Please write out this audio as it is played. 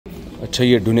अच्छा,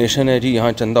 ये डोनेशन है जी,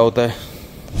 यहाँ चंदा होता है।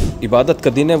 इबादत का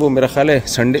दिन है, वो मेरा ख्याल है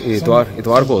संडे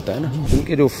इतवार को होता है ना।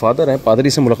 इनके जो फादर हैं, पादरी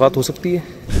से मुलाकात हो सकती है।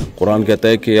 कुरान कहता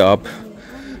है कि आप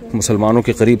मुसलमानों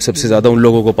के करीब सबसे ज़्यादा उन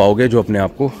लोगों को पाओगे जो अपने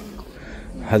आप को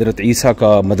हज़रत ईसा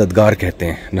का मददगार कहते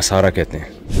हैं, नसारा कहते हैं।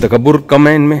 तकब्बुर कम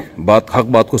है इनमें, हक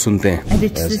बात को सुनते हैं। And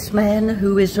it's this man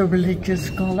who is a religious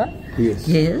scholar? Yes.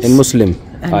 Yes. In Muslim.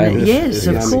 Yes,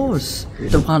 of course.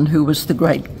 The one who was the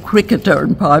great cricketer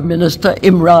and Prime Minister,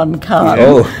 Imran Khan.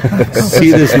 Oh,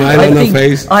 see the smile on her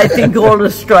face. I think all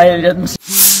Australians.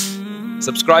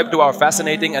 Subscribe to our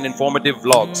fascinating and informative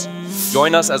vlogs.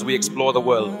 Join us as we explore the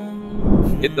world.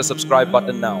 Hit the subscribe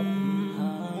button now.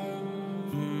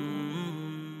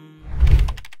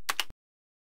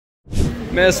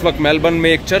 मैं इस वक्त Melbourne में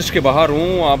एक church के बाहर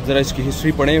हूँ। आप ज़रा इसकी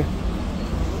हिस्ट्री पढ़ें।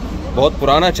 बहुत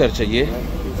पुराना चर्च है ये,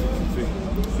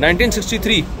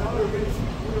 1963।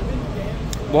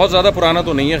 बहुत ज़्यादा पुराना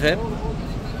तो नहीं है खैर,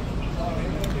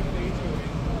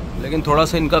 लेकिन थोड़ा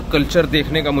सा इनका कल्चर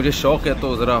देखने का मुझे शौक़ है,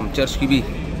 तो ज़रा हम चर्च की भी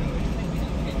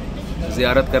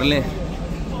ज़ियारत कर लें।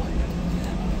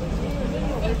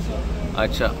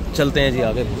 अच्छा, चलते हैं जी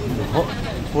आगे।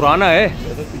 पुराना है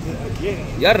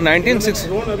यार,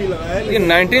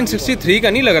 1963 का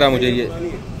नहीं लग रहा मुझे ये,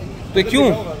 तो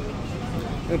क्यों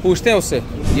पूछते हैं उससे।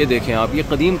 ये देखें आप, ये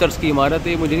कदीम तर्ज की इमारत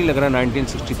है, मुझे नहीं लग रहा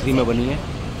 1963 में बनी है।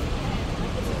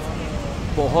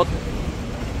 बहुत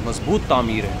मजबूत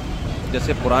तामीर है,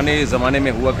 जैसे पुराने ज़माने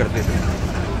में हुआ करते थे।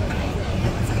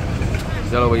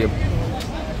 चलो भैया,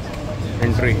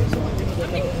 एंट्री।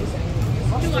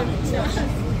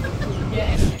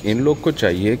 इन लोग को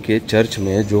चाहिए कि चर्च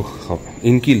में जो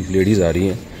इनकी लेडीज़ आ रही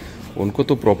हैं उनको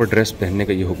तो प्रॉपर ड्रेस पहनने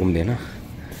का ये हुक्म देना।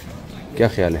 क्या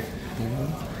ख्याल है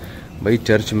भाई?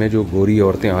 चर्च में जो गोरी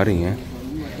औरतें आ रही हैं,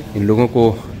 इन लोगों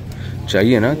को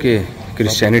चाहिए ना कि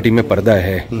क्रिश्चियनिटी में पर्दा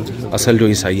है, असल जो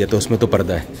ईसाईयत है उसमें तो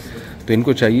पर्दा है, तो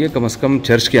इनको चाहिए कम से कम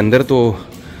चर्च के अंदर तो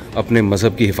अपने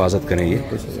मज़हब की हिफाजत करें ये।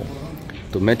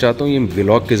 तो मैं चाहता हूँ ये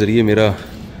व्लॉग के ज़रिए मेरा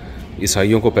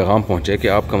ईसाइयों को पैगाम पहुँचे कि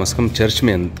आप कम से कम चर्च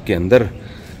में के अंदर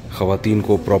ख़वातीन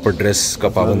को प्रॉपर ड्रेस का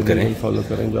पाबंद करें,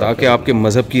 ताकि आपके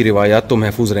मज़हब की रिवायात तो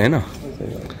महफूज रहे ना।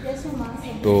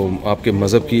 तो आपके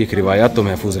मज़हब की एक रिवायात तो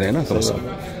महफूज रहे ना कम से कम।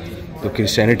 तो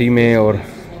क्रिश्चियनिटी में और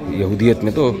यहूदियत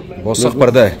में तो बहुत सख्त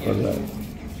पर्दा है।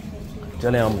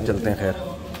 चलें हम चलते हैं। खैर,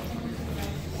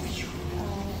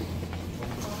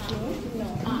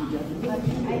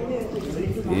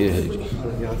 ये है जी,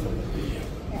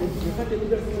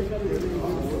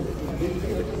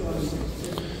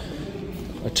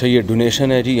 अच्छा, ये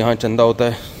डोनेशन है जी, यहाँ चंदा होता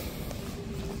है।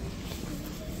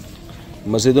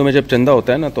 मस्जिदों में जब चंदा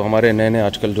होता है ना, तो हमारे नए नए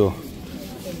आजकल जो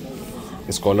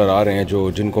स्कॉलर आ रहे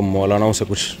हैं, जिनको मौलानाओं से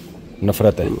कुछ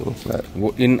नफ़रत है,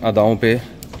 वो इन अदाओं पे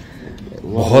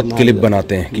बहुत क्लिप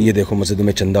बनाते हैं कि ये देखो मस्जिदों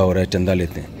में चंदा हो रहा है, चंदा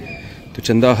लेते हैं। तो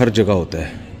चंदा हर जगह होता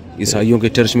है, ईसाइयों के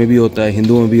चर्च में भी होता है,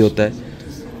 हिंदुओं में भी होता है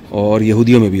और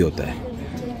यहूदियों में भी होता है।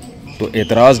 तो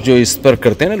एतराज़ जो इस पर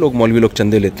करते हैं ना लोग, मौलवी लोग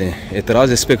चंदे लेते हैं,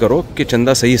 एतराज़ इस पे करो कि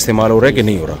चंदा सही इस्तेमाल हो रहा है कि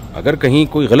नहीं हो रहा। अगर कहीं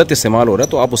कोई गलत इस्तेमाल हो रहा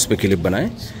है तो आप उस पर क्लिप बनाएं,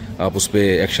 आप उस पर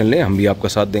एक्शन लें, हम भी आपका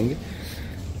साथ देंगे।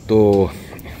 तो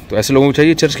ऐसे लोगों को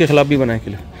चाहिए चर्च के ख़िलाफ़ भी बनाएं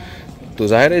क्लिप। तो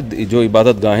ज़ाहिर है जो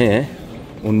इबादत गाहें हैं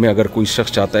उनमें अगर कोई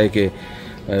शख्स चाहता है कि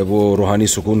वो रूहानी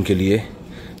सुकून के लिए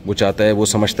वो चाहता है, वो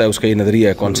समझता है, उसका ये नज़रिया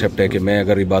है, कॉन्सेप्ट है कि मैं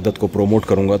अगर इबादत को प्रोमोट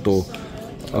करूँगा तो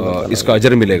इसका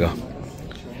अजर मिलेगा,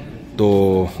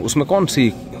 तो उसमें कौन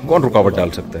रुकावट डाल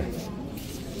सकता है?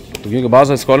 तो क्योंकि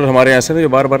बाज़ स्कॉलर हमारे ऐसे हैं जो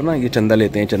बार बार ना ये चंदा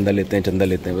लेते हैं, चंदा लेते हैं, चंदा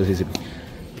लेते हैं, बस इसी।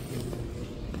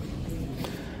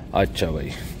 अच्छा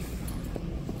भाई,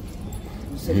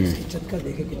 छत का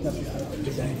देखे कितना प्यारा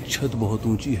डिजाइन है। छत बहुत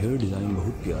ऊंची है, डिज़ाइन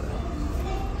बहुत प्यारा है।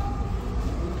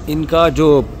 इनका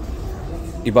जो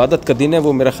इबादत का दिन है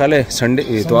वो मेरा ख्याल है संडे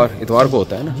इतवार को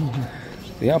होता है ना।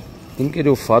 तो यहाँ इनके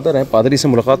जो फादर हैं, पादरी से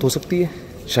मुलाकात हो सकती है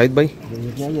शाहिद भाई?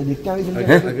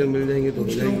 अगर मिल जाएंगे तो हो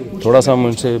जाएंगे। थोड़ा सा हम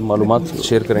उनसे मालूमात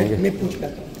शेयर करेंगे।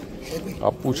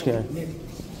 आप पूछ के आए।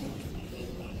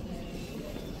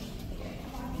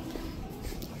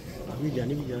 अभी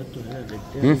जाने की इजाज़त तो है,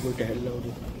 देखते हैं कोई टहल रहा हो।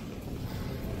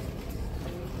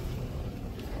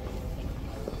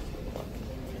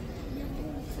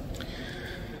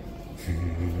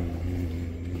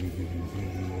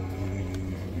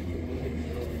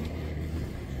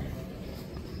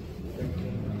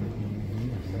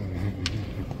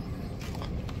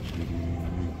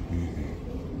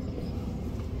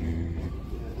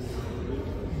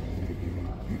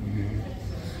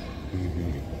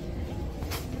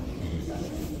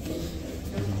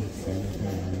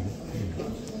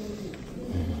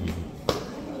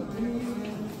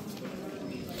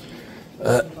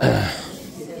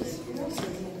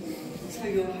 So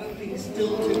you're hoping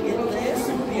still to get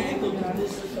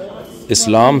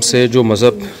इस्लाम से जो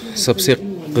मज़हब सबसे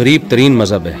करीब तरीन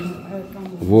मज़हब है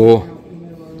वो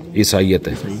ईसाईयत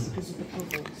है,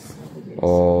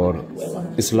 और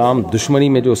इस्लाम दुश्मनी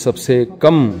में जो सबसे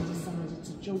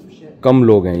कम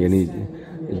लोग हैं, यानी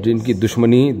जिनकी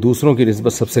दुश्मनी दूसरों की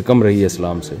निस्बत सबसे कम रही है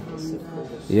इस्लाम से,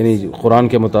 यानी कुरान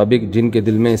के मुताबिक जिनके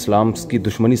दिल में इस्लाम की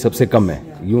दुश्मनी सबसे कम है,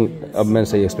 यूँ अब मैंने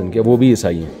सही एक्सप्लेन किया, वो भी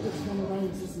ईसाई हैं।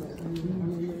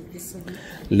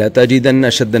 लतजिदन्न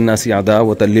अशद्दन्नासि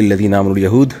अदावतन लिल्लज़ीना आमनुल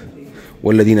यहूद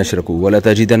वल्लज़ीना अशरकू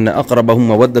वलतजिदन्न अक़रबहुम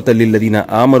मवद्दतन लिल्लज़ीना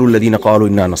आमनुल लज़ीना क़ालू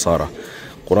इन्ना नसारा।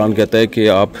 कुरान कहता है कि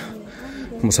आप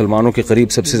मुसलमानों के करीब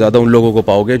सबसे ज़्यादा उन लोगों को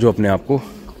पाओगे जो अपने आप को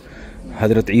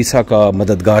हज़रत ईसा का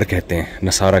मददगार कहते हैं,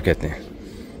 नसारा कहते हैं।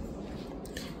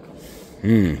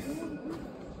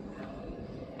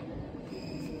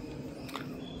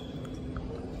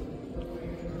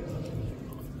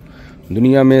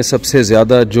 दुनिया में सबसे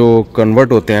ज़्यादा जो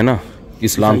कन्वर्ट होते हैं ना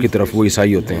इस्लाम की तरफ, वो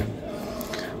ईसाई होते हैं,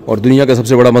 और दुनिया का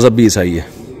सबसे बड़ा मज़हब भी ईसाई है।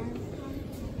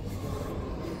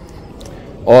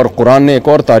 और कुरान ने एक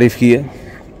और तारीफ़ की है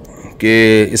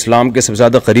कि इस्लाम के सबसे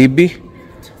ज़्यादा करीब भी,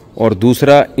 और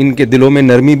दूसरा इनके दिलों में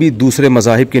नरमी भी दूसरे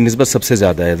मज़ाहिब की निस्बत सबसे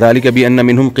ज़्यादा है। ज़ालिक बिअन्न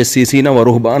मिनहुम क़िस्सीसीन व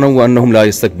रुहबान व अन्नहुम ला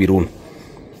यस्तकबिरून।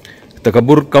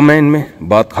 तकब्बुर कम है इनमें,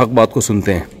 हक़ बात को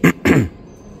सुनते हैं।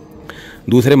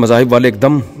 दूसरे मज़ाहिब वाले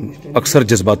एकदम अक्सर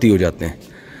जज्बाती हो जाते हैं।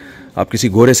 आप किसी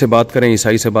गोरे से बात करें,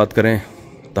 ईसाई से बात करें,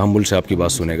 तहम्मुल से आपकी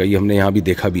बात सुनेगा। ये हमने यहाँ भी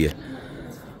देखा भी है।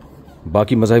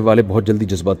 बाकी मज़ाहिब वाले बहुत जल्दी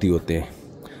जज्बाती होते हैं।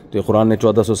 तो ये कुरान ने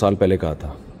 1400 साल पहले कहा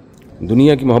था।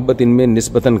 दुनिया की मोहब्बत इनमें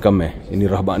निस्बतन कम है, यानी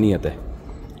रहबानियत है।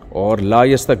 और ला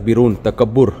यस्तकबिरून,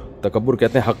 तकब्बुर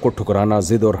कहते हैं हक़ को ठुकराना,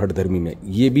 ज़िद और हट धर्मी में।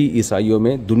 ये भी ईसाइयों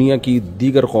में दुनिया की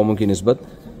दीगर कौमों की निस्बत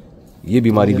ये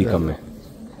बीमारी भी कम है।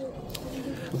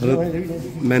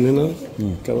 मैंने ना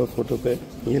कवर फोटो पे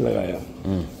ये लगाया,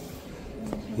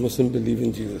 मुस्लिम बिलीव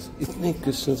इन जीसस। इतने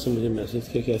क्रिश्चियंस ने मुझे मैसेज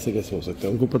किया कि ऐसे कैसे हो सकता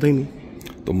है, उनको पता ही नहीं।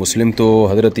 तो मुस्लिम तो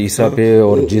हज़रत ईसा पे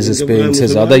और जीसस पे इनसे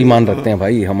ज़्यादा ईमान रखते हैं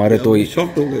भाई। हमारे तो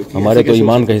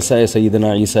ईमान का हिस्सा है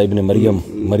सैयदना ईसा इब्न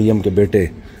मरियम के बेटे।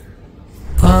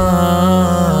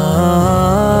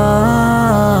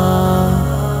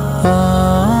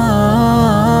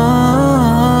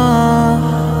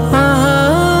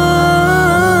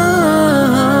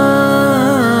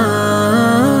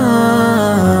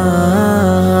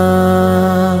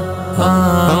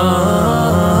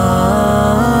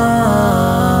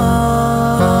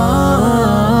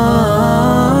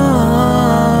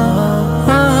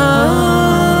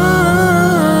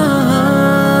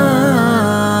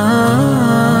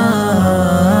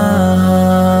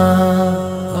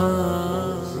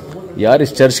 यार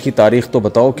इस चर्च की तारीख तो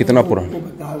बताओ, कितना पुराना।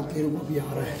 बताओ फिर वो भी आ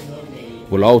रहा है।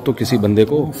 बुलाओ तो किसी बंदे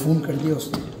को। फोन कर दिया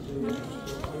उसने।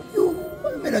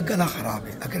 मेरा गला खराब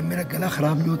है, अगर मेरा गला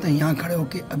खराब नहीं होता यहाँ खड़े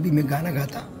होके अभी मैं गाना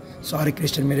गाता, सारे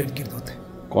क्रिश्चियन मेरे इर्द गिर्द होते।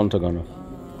 कौन सा गाना?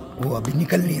 वो अभी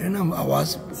निकल नहीं रहा ना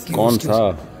आवाज। कौन सा?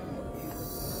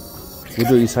 वो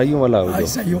जो ईसाइयों वाला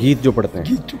गीत जो पढ़ते हैं,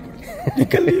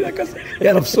 निकल नहीं रहा।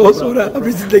 यार अफसोस हो रहा है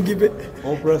अभी जिंदगी पे।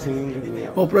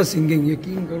 ओपरा सिंगिंग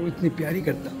यकीन करो इतनी प्यारी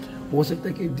करता। हो सकता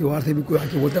है कि दीवार से भी कोई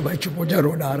आके बोलता है भाई चुप हो जा,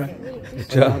 रोड आ रहा है।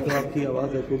 अच्छा, तो आपकी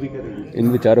आवाज एको भी करेगी।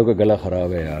 इन बेचारों का गला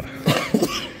खराब है यार,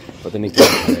 पता नहीं क्या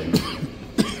है।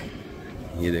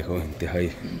 ये देखो इंतहाई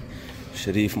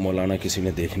शरीफ मौलाना, किसी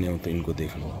ने देखने हो तो इनको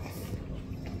देख लो आप।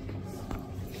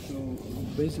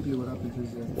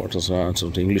 What's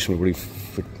answer? इंग्लिश में बड़ी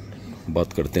फिट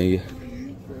बात करते हैं ये।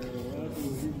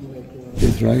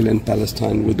 Israel and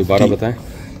Palestine. वो दोबारा बताएं।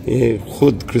 ये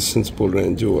खुद क्रिश्चियंस बोल रहे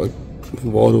हैं, जो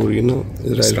वॉर हो रही है ना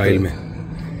इजराइल में,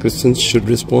 Christians should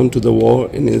respond to the war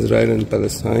in Israel and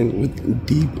Palestine with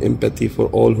deep empathy for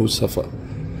all who suffer.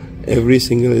 Every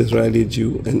single Israeli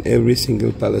Jew and every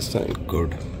single Palestine,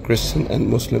 good Christian and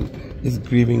Muslim, is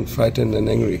grieving, frightened and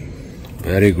angry.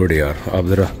 Very good यार। आप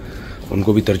ज़रा उनको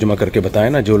भी तर्जुमा करके बताएं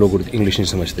ना, जो लोग इंग्लिश नहीं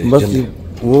समझते। बस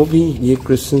वो भी, ये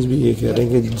क्रिश्चियंस भी ये कह रहे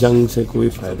हैं कि जंग से कोई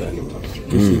फायदा नहीं,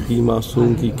 किसी की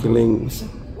मासूम की किलिंग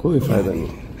कोई फायदा नहीं।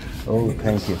 Oh,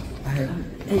 thank you.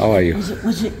 How are you?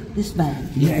 Was it this man?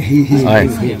 Yeah, he's Hi.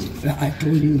 I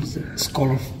told you he's a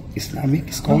scholar,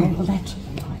 Islamic scholar. Well, that's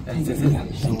Thank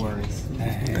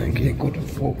you. They got a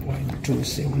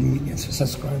 4.27 million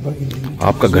subscriber in the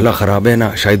आपका गला खराब है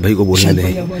ना, शायद भाई को बोलने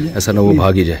दें, ऐसा ना वो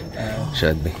भाग ही जाए।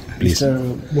 शायद भाई please.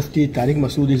 Mufti Tariq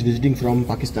Masood is visiting from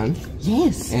Pakistan.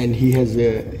 yes. And he's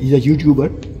a YouTuber.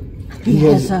 He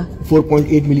has a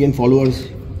 4.8 million followers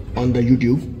on the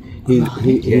YouTube.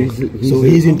 So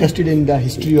he's interested in the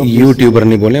history of YouTuber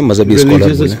नहीं बोले, मजहबी स्कॉलर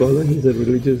religious बोले. scholar. He's a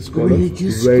religious scholar,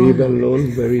 Religious very scholar. well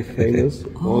known, very famous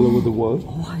all over the world.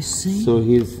 Oh, I see. So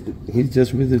he's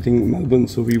just visiting Melbourne,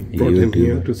 so we brought him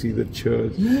here to see the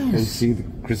church and see the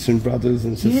Christian brothers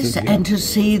and sisters. Yes, here. and to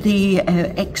see the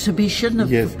exhibition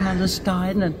of Yes.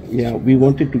 Palestine. And Yeah, we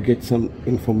wanted to get some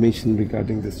information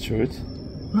regarding this church.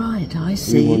 right, I We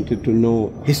see. wanted to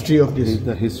know history of this.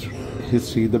 the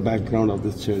history, the background of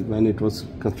this church, when it was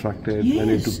constructed,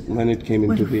 Yes. when it came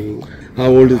into being. How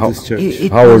old is this church?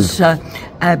 It How old?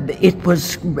 was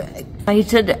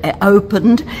created,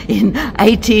 opened in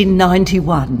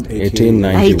 1891.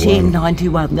 1891.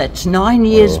 1891. That's 9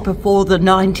 years before the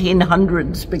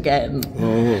 1900s began.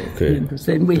 Okay. Because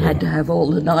then we had to have all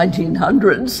the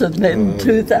 1900s and then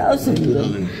 2000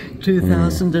 and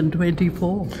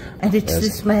 2024. And it's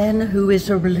this man who is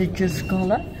a religious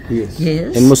scholar. Yes.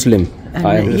 Yes. In Muslim.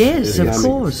 And yes, of Islamic.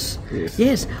 course. Yes.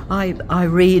 Yes, I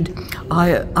read.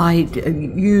 I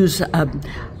use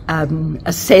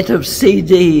a set of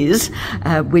CDs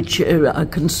which are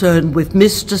concerned with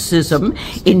mysticism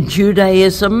in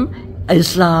Judaism,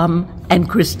 Islam, and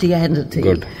Christianity.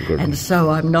 Good. And so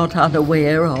I'm not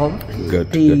unaware of Good,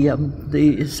 of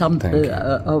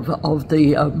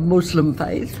the Muslim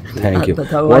faith. Thank you. But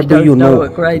though What I do don't you know know, a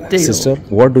great deal. sister?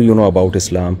 What do you know about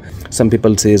Islam? Some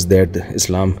people says that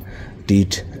Islam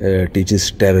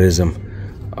teaches terrorism.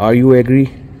 Are you agree?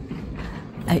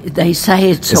 They say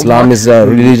it's Islam is a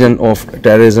religion of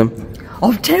terrorism.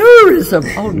 Of terrorism?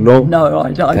 Oh, No.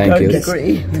 I Thank don't you.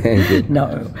 agree. Thank you.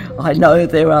 No, I know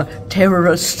there are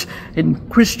terrorists, and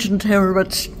Christian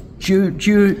terrorists,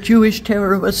 Jewish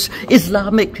terrorists,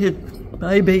 Islamic,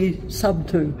 maybe some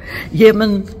too.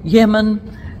 Yemen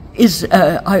is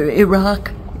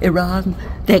Iraq, Iran.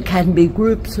 There can be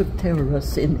groups of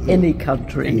terrorists in any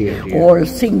country, or a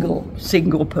single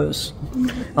person.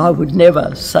 I would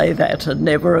never say that and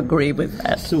never agree with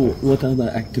that. So, what are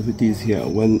the activities here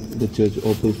when the church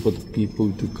opens for the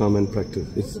people to come and practice?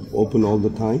 It's open all the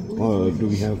time, or do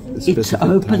we have a specific It's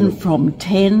open time? from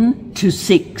 10 to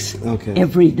 6 Okay.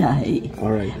 every day.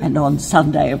 All right. And on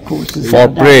Sunday, of course, is For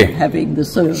the day prayer. of having the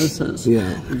services.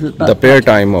 Yeah. The prayer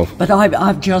time of. But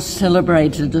I've just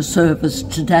celebrated a service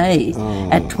today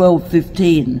at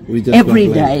 12:15. We just Every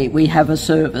got late. day we have a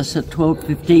service at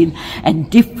 12:15, and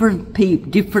different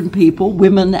people,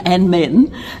 women and men,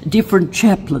 different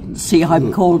chaplains. See,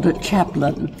 I'm called a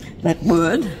chaplain. That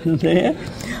word there.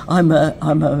 I'm a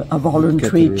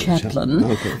voluntary Catholic chaplain,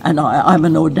 Okay. and I'm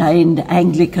an ordained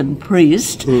Anglican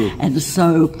priest, and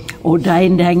so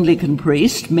ordained Anglican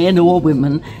priest, men or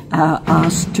women, are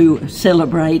asked to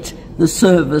celebrate the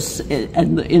service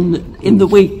in the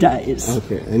weekdays.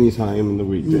 Okay, anytime in the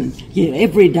weekdays. Yeah,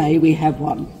 every day we have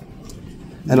one.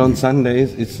 And on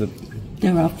Sundays, it's a.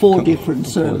 There are 4 different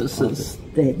services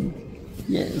then.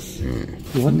 Yes.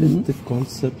 What is the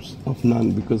concept of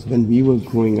nun? Because when we were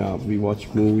growing up, we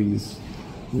watched movies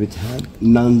which had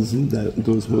nuns in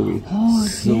those movies. Oh,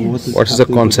 so yes. What is the happening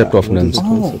to concept that? of What is nuns? the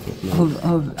concept of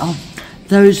nuns? Of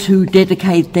those who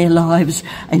dedicate their lives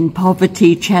in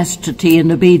poverty, chastity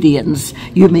and obedience.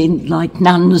 You mean like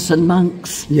nuns and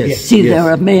monks? Yes. See, Yes. there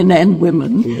are men and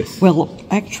women. Yes. Well,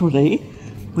 actually,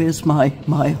 where's my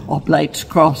oblate's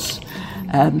cross?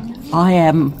 I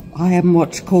am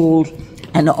what's called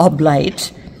an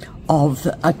oblate of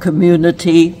a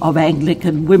community of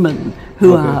Anglican women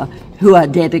who are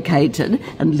dedicated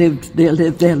and live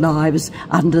their lives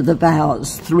under the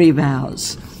vows, 3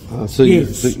 vows. So,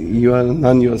 Yes. you are a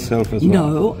nun yourself as well?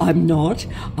 No, I'm not.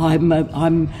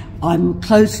 I'm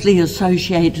closely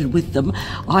associated with them.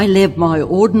 I live my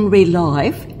ordinary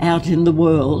life out in the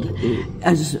world,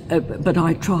 but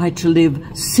I try to live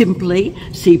simply.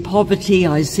 See, poverty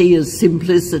I see as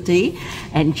simplicity,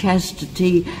 and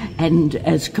chastity and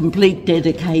as complete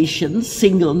dedication,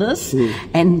 singleness,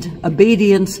 and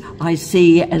obedience I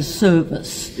see as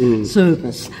service.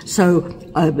 Service. So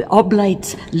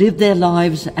oblates live their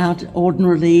lives out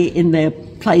ordinarily in their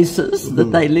places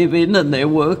that they live in and their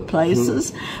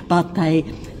workplaces, but they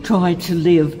try to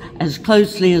live as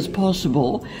closely as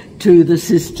possible to the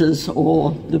sisters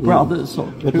or the brothers.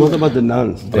 But what about the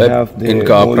nuns? They have their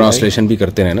इनका आप own translation भी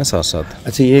करते हैं ना साथ साथ.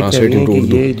 अच्छा ये कह रहे हैं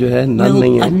कि ये जो है nun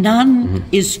नहीं Well, a है. nun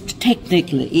is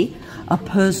technically a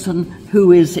person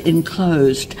who is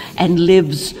enclosed and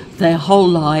lives their whole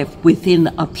life within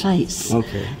a place.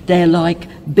 Okay. They're like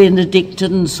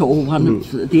Benedictines or one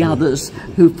of the others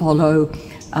who follow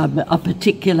a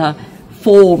particular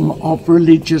form of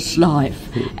religious life,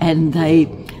 and they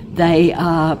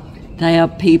are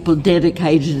people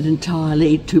dedicated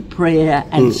entirely to prayer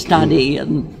and study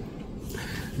and.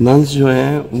 Nuns जो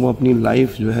हैं वो अपनी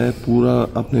life जो है पूरा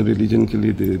अपने religion के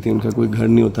लिए दे देती हैं। उनका कोई घर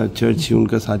नहीं होता, चर्च ही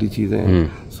उनका सारी चीज़ें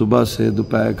हैं। सुबह से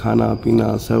दोपहर खाना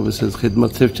पीना सर्विसेज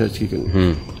खिदमत सिर्फ चर्च की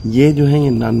करनी। ये जो है ये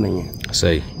नन नहीं है।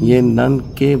 सही। ये नन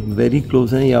के वेरी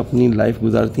क्लोज हैं, ये अपनी लाइफ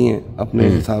गुजारती हैं अपने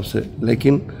हिसाब से,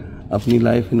 लेकिन अपनी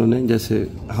लाइफ इन्होंने जैसे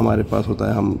हमारे पास होता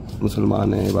है, हम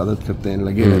मुसलमान हैं, इबादत करते हैं,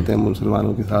 लगे रहते हैं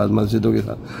मुसलमानों के साथ, मस्जिदों के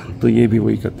साथ, तो ये भी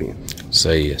वही करती हैं।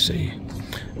 सही है, सही है,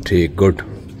 ठीक, गुड।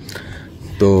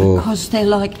 तो because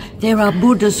they're like, there are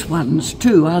Buddhist ones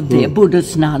too, aren't there?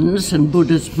 Buddhist nuns and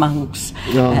Buddhist monks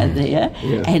there,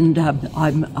 and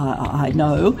I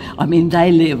know. I mean,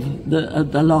 they live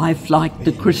the life like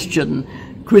the Christian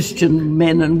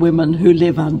men and women who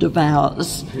live under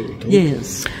vows.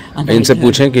 Yes. इनसे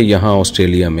पूछें कि यहाँ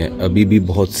Australia में अभी भी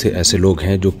बहुत से ऐसे लोग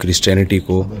हैं जो क्रिश्चियनिटी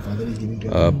को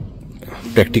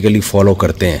प्रैक्टिकली फॉलो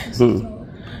करते हैं,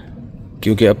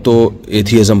 क्योंकि अब तो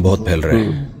एथियज़म बहुत फैल रहे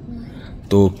हैं,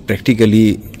 तो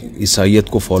प्रैक्टिकली ईसाइयत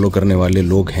को फॉलो करने वाले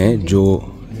लोग हैं जो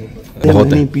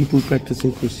बहुत हैं। people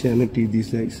practicing Christianity these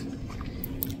days?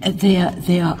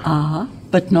 There are,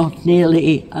 but not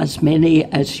nearly as many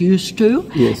as used to,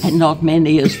 yes. and not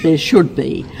many as there should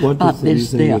be. What is the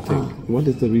reason you think? What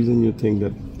is the reason you think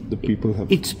that the people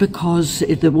have? It's because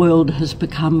the world has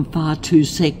become far too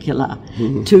secular,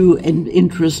 too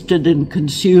interested in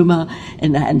consumer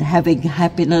and having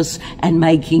happiness and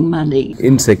making money.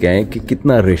 इनसे कहें कि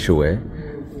कितना ratio है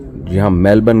यहाँ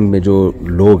Melbourne में जो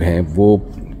लोग हैं वो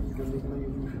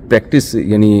प्रैक्टिस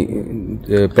यानी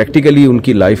प्रैक्टिकली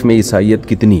उनकी लाइफ में ईसाइयत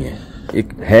कितनी है,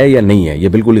 एक है या नहीं है, ये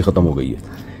बिल्कुल ही ख़त्म हो गई है।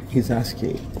 He's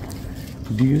asking,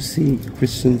 do you see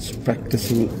Christians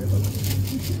practicing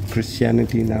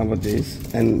Christianity nowadays,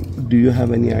 and do you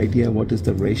have any idea what is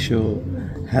the ratio?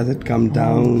 Has it come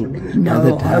down?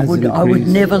 No, I would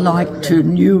never like to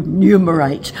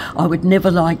numerate. I would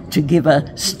never like to give a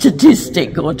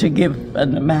statistic or to give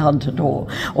an amount at all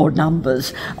or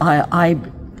numbers.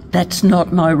 That's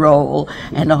not my role,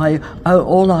 and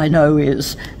all I know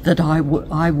is that I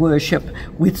worship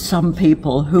with some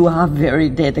people who are very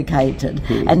dedicated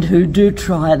and who do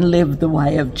try and live the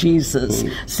way of Jesus.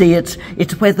 See,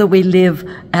 it's whether we live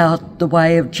out the way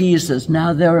of Jesus. Now,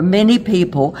 there are many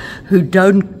people who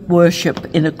don't worship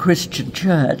in a Christian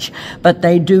church, but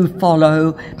they do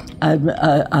follow a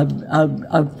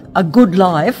good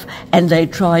life, and they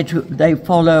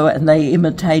follow and they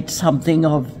imitate something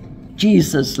of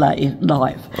Jesus'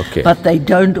 life, okay. But they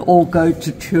don't all go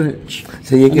to church.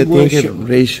 So ये कहती हैं कि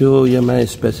ratio या मैं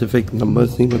specific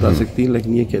numbers नहीं बता सकती,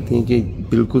 लेकिन ये कहती हैं कि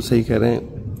बिल्कुल सही कह रहे हैं,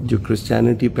 जो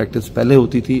क्रिश्चियनिटी प्रैक्टिस पहले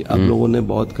होती थी अब लोगों ने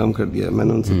बहुत कम कर दिया।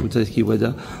 मैंने उनसे पूछा इसकी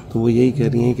वजह, तो वो यही कह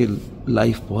रही हैं कि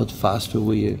लाइफ बहुत फास्ट हो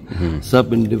गई है,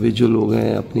 सब इंडिविजुअल हो गए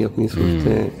हैं, अपनी अपनी सोचते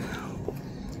हैं,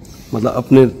 मतलब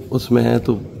अपने उसमें है,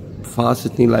 तो फास्ट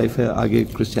इतनी लाइफ है, आगे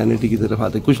क्रिश्चियनिटी की तरफ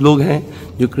आते। कुछ लोग हैं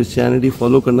जो क्रिश्चियनिटी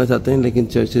फॉलो करना चाहते हैं लेकिन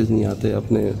चर्चेज नहीं आते,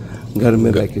 अपने घर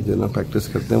में रह के जो ना प्रैक्टिस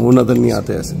करते हैं वो नजर नहीं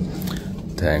आते ऐसे।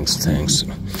 Thanks.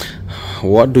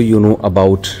 What do you know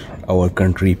about our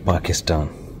country Pakistan?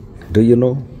 Do you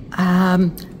know?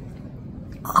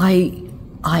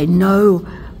 I know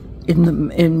in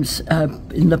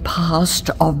the past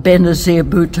of Benazir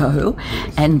Bhutto,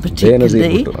 and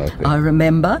particularly okay. I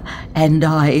remember, and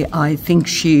I think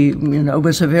she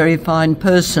was a very fine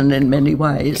person in many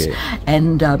ways, okay.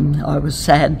 And I was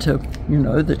sad to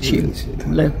that she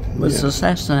was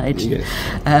assassinated. Yes.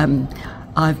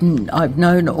 I've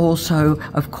known also,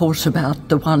 of course, about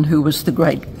the one who was the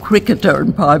great cricketer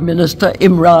and Prime Minister,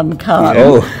 Imran Khan.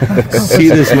 Oh, see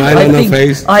the smile on her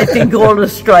face. I think all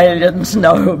Australians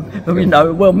know,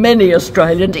 well, many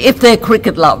Australians, if they're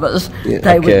cricket lovers,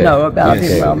 they would know about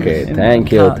Imran. Okay,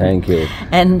 thank you.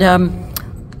 And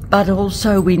but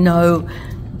also we know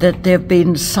that there have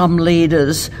been some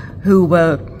leaders who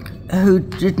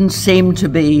didn't seem to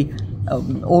be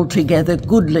altogether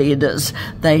good leaders.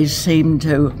 They seem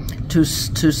to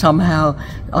somehow,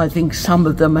 I think some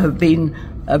of them have been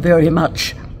very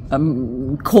much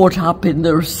caught up in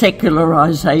the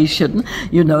secularization.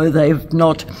 They've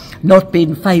not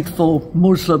been faithful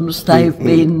Muslims. They've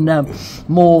been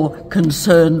more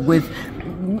concerned with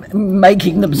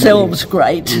making themselves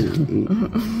great.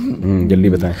 जल्दी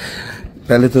बताएं।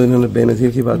 पहले तो इन्होंने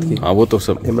बेनज़ीर की बात की, हाँ वो तो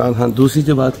सब। इमरान खान। दूसरी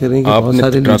जो बात करेंगे,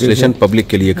 आपने ट्रांसलेशन पब्लिक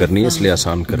के लिए करनी है इसलिए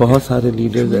आसान कर। बहुत सारे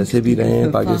लीडर्स ऐसे भी रहे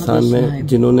हैं पाकिस्तान में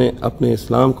जिन्होंने अपने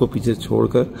इस्लाम को पीछे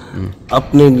छोड़कर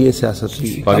अपने लिए सियासत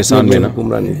की, पाकिस्तान में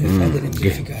हुक्मरानी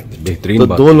बेहतरीन। तो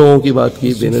दो लोगों की बात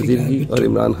की, बेनज़ीर की और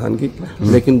इमरान खान की,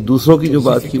 लेकिन दूसरों की जो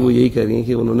बात की वो यही कह रही है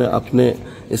कि उन्होंने अपने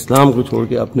इस्लाम को छोड़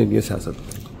के अपने लिए सियासत की।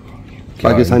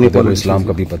 पाकिस्तानी इस्लाम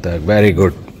का भी पता है। Very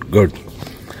good.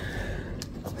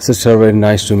 Sister, very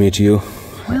nice to meet you.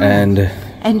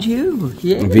 And you,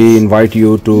 yes. we invite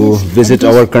you to visit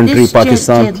our country, this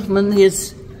Pakistan. Gentleman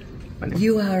is,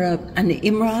 you are an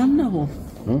Imran or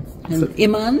an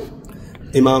Iman?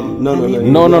 Imam, no,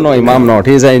 No, Imam not.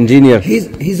 He's an engineer.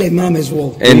 He's an imam as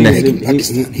well. In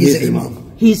Pakistan. He's an imam.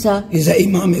 He's an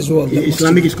imam as well.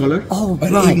 Islamic scholar. Oh,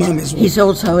 An right. imam as well. He's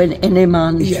also an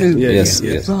imam too.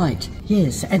 Yes. Right.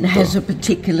 Yes, and has a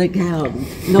particular gown.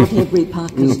 Not every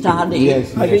Pakistani.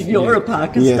 Yes, I mean, you're a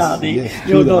Pakistani. yes,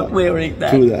 You're true not that. wearing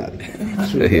that. True that.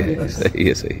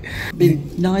 Yes. Been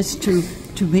nice to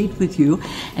meet with you,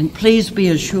 and please be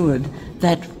assured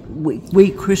that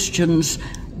we Christians,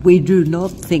 we do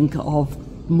not think of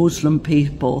Muslim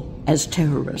people as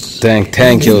terrorists.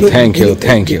 Thank you.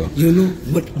 You know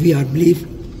what we believe?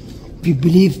 We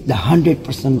believe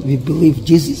 100%. We believe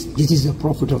Jesus is the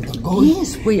prophet of the God.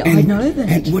 Yes, I know that.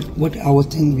 And what our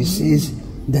thing we say is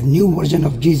the new version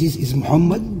of Jesus is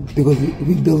Muhammad, because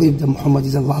we believe that Muhammad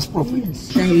is the last prophet.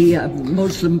 They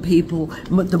Muslim people,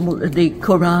 the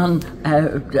Quran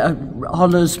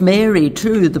honors Mary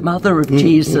too, the mother of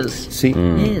Jesus. See.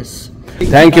 Yes.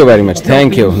 Thank you very much.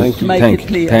 Thank you. To make it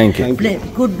clear. Thank you.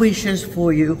 Good wishes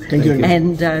for you. Thank you.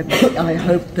 And I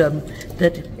hope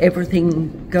that everything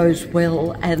goes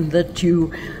well and that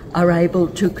you are able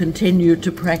to continue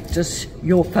to practice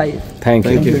your faith. Thank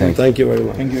you. Thank you very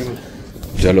much. Thank you.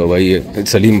 चलो भाई,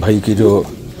 सलीम भाई की जो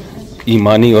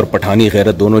ईमानी और पठानी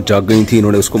गैरत दोनों जाग गई थी,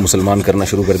 इन्होंने उसको मुसलमान करना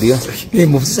शुरू कर दिया। नहीं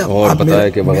मुफ्ती साहब, और आप बताया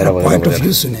कि मेरा पॉइंट ऑफ वगैरह।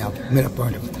 व्यू सुने आप, मेरा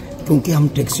पॉइंट ऑफ व्यू, क्योंकि हम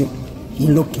टैक्सी,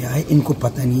 इन लोग क्या है, इनको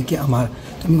पता नहीं कि हमारा,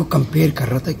 तो इनको कंपेयर कर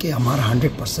रहा था कि हमारा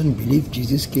 100% बिलीव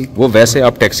जीसस के। वो वैसे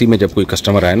आप टैक्सी में जब कोई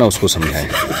कस्टमर आए ना, उसको समझाएं।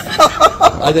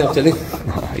 चलिए,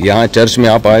 यहाँ चर्च में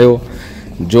आप आए हो,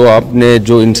 जो आपने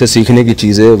जो इनसे सीखने की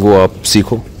चीज़ है वो आप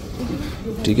सीखो,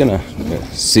 ठीक है ना।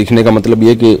 सीखने का मतलब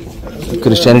ये कि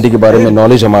क्रिश्चियनिटी के बारे में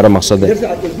नॉलेज हमारा मकसद है,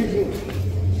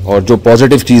 और जो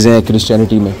पॉजिटिव चीज़ें हैं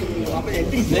क्रिश्चियनिटी में,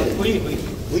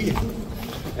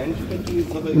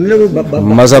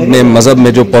 मज़हब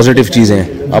में जो पॉजिटिव चीज़ें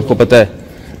हैं, आपको पता है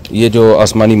ये जो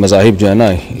आसमानी मज़ाहिब जो है ना,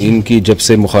 इनकी जब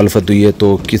से मुखालफत हुई है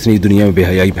तो कितनी दुनिया में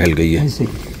बेहयाई फैल गई है।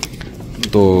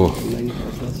 तो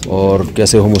और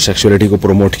कैसे होमोसेक्सुअलिटी को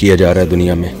प्रमोट किया जा रहा है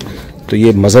दुनिया में, तो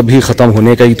ये मज़हब ही ख़त्म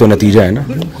होने का ही तो नतीजा है ना।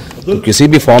 तो किसी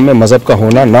भी फॉर्म में मज़हब का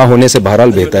होना ना होने से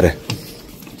बहरहाल बेहतर है।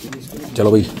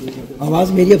 चलो भाई,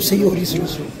 आवाज़ मेरी अब सही हो रही है?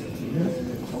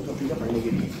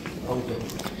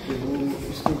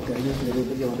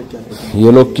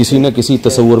 ये लोग किसी न किसी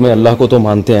तस्वुर में अल्लाह को तो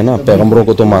मानते हैं ना, पैगंबरों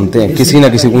को तो मानते हैं, किसी न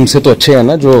किसी, उनसे तो अच्छे हैं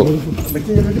ना जो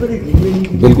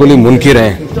बिल्कुल ही मुनकिर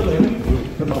हैं।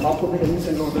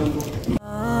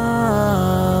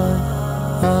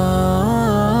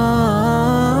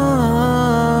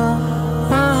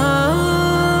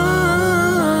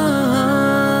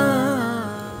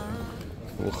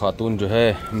 वो खातून जो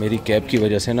है मेरी कैब की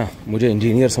वजह से ना मुझे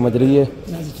इंजीनियर समझ रही है,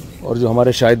 और जो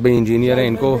हमारे शाहिद भाई इंजीनियर हैं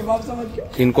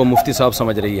इनको मुफ्ती साहब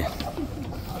समझ रही है।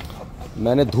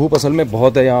 मैंने धूप असल में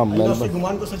बहुत है यहाँ,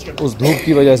 उस धूप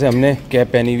की वजह से हमने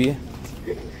कैप पहनी हुई है।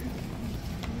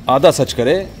 आधा सच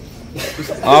करे,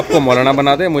 आपको मौलाना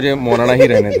बना दे, मुझे मौलाना ही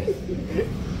रहने दे।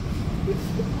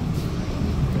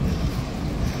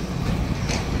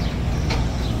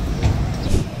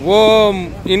 वो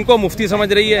इनको मुफ्ती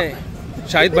समझ रही है,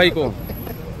 शाहिद भाई को।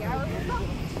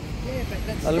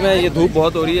 असल में ये धूप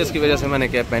बहुत हो रही है, इसकी वजह से मैंने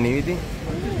कैप पहनी हुई थी।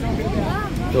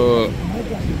 तो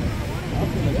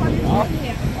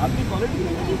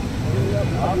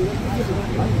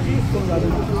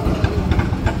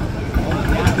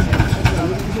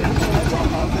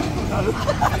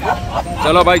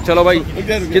चलो भाई,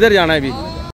 किधर जाना है अभी?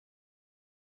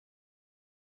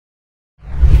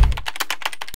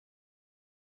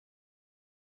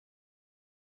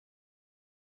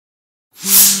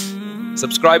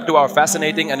 Subscribe to our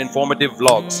fascinating and informative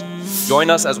vlogs.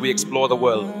 Join us as we explore the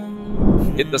world.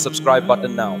 Hit the subscribe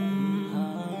button now.